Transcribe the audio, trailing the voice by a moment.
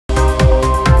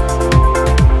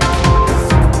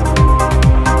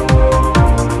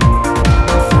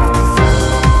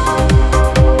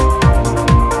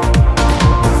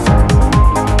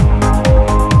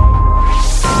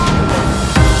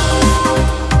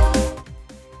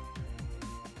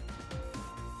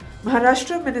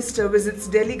Maharashtra Minister visits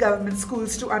Delhi government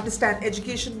schools to understand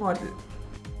education model.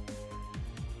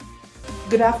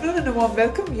 Good afternoon and a warm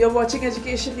welcome. You're watching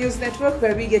Education News Network,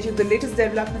 where we get you the latest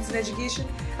developments in education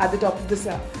at the top of this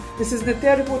hour. This is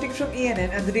Nitya reporting from ENN,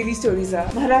 and the daily stories are: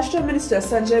 Maharashtra Minister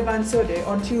Sanjay Bansode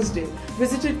on Tuesday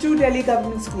visited 2 Delhi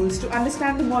government schools to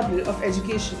understand the model of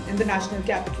education in the national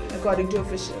capital, according to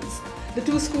officials. The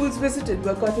 2 schools visited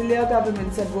were Kautilya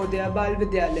Government Sarvodaya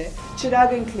Vidyalaya,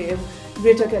 Chirag Enclave,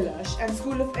 Greater Kailash, and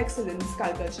School of Excellence,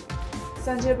 Kalkaji.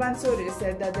 Sanjay Bansode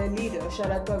said that their leader,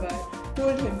 Sharad Pawar,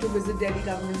 told him to visit Delhi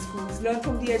government schools, learn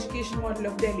from the education model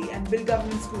of Delhi, and build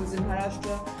government schools in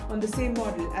Maharashtra on the same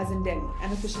model as in Delhi,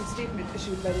 an official statement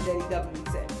issued by the Delhi government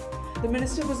said. The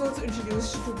minister was also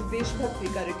introduced to the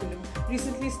Deshbhakti curriculum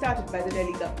recently started by the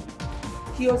Delhi government.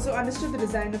 He also understood the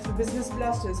design of the Business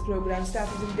Blasters program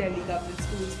started in Delhi government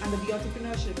schools under the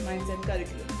Entrepreneurship Mindset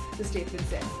Curriculum, the statement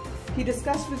said. He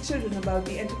discussed with children about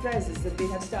the enterprises that they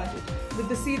have started with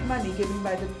the seed money given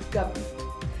by the government.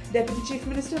 Deputy Chief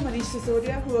Minister Manish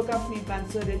Sisodia, who accompanied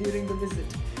Bansode during the visit,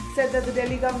 said that the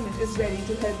Delhi government is ready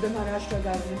to help the Maharashtra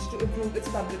government to improve its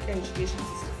public education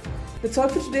system. That's all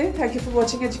for today. Thank you for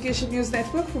watching Education News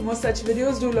Network. For more such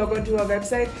videos, do log on to our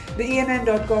website,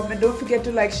 theenn.com, and don't forget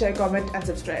to like, share, comment and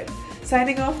subscribe.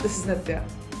 Signing off, this is Nitya.